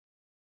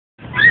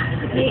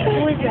Hey,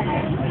 who is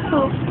that?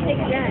 Who? Hey,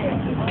 guy.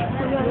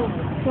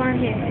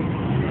 Blonde hair.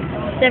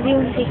 Is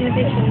everyone taking a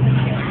picture?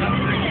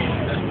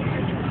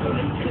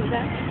 Who's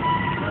that?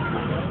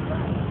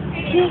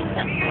 Who's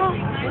that? Oh.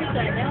 What's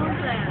that?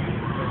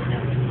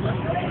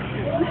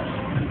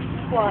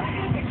 What?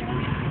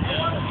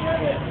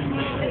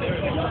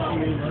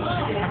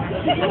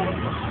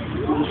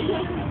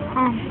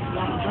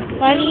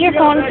 Why does your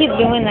phone keep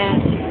doing that?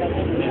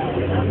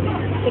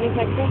 Did it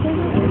text message?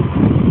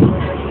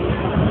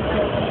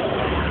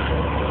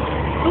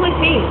 Who is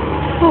he?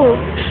 Who?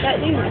 That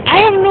dude.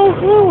 I have no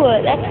clue.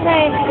 That's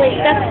right. Wait,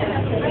 that's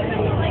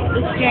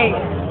Jay.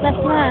 That's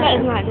not. That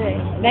is not Jay.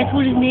 That's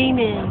what his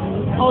name is.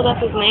 Oh, that's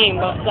his name,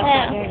 but that's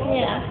not Jay.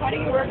 Yeah. How do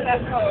you work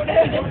that code?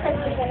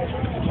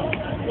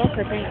 That's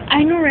her thing.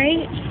 I know,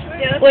 right?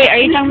 Yeah, wait,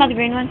 are you talking about the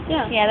green one?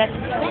 Yeah. Yeah, that's.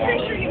 I'm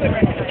pretty sure you would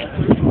recognize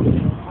it.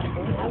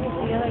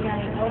 The other guy.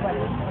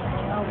 Nobody.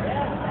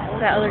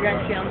 That other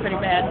guy's feeling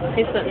pretty bad.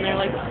 He's sitting there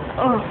like,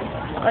 oh,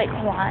 like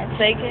what?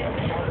 Fake it.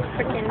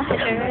 Freaking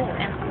pictures,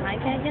 and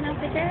I can't get no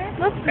picture.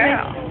 Look,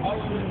 girl.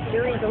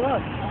 Here is a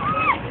look.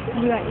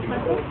 You got your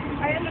phone?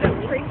 I ended up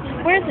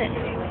freaking. Where is it?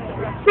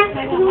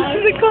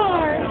 Where's the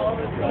car?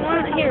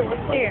 Here,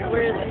 what's here?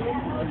 Where is it?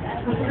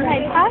 In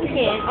my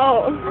pocket.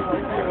 Oh.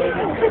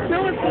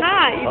 No, it's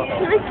not. You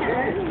took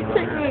it. You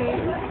took me.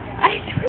 I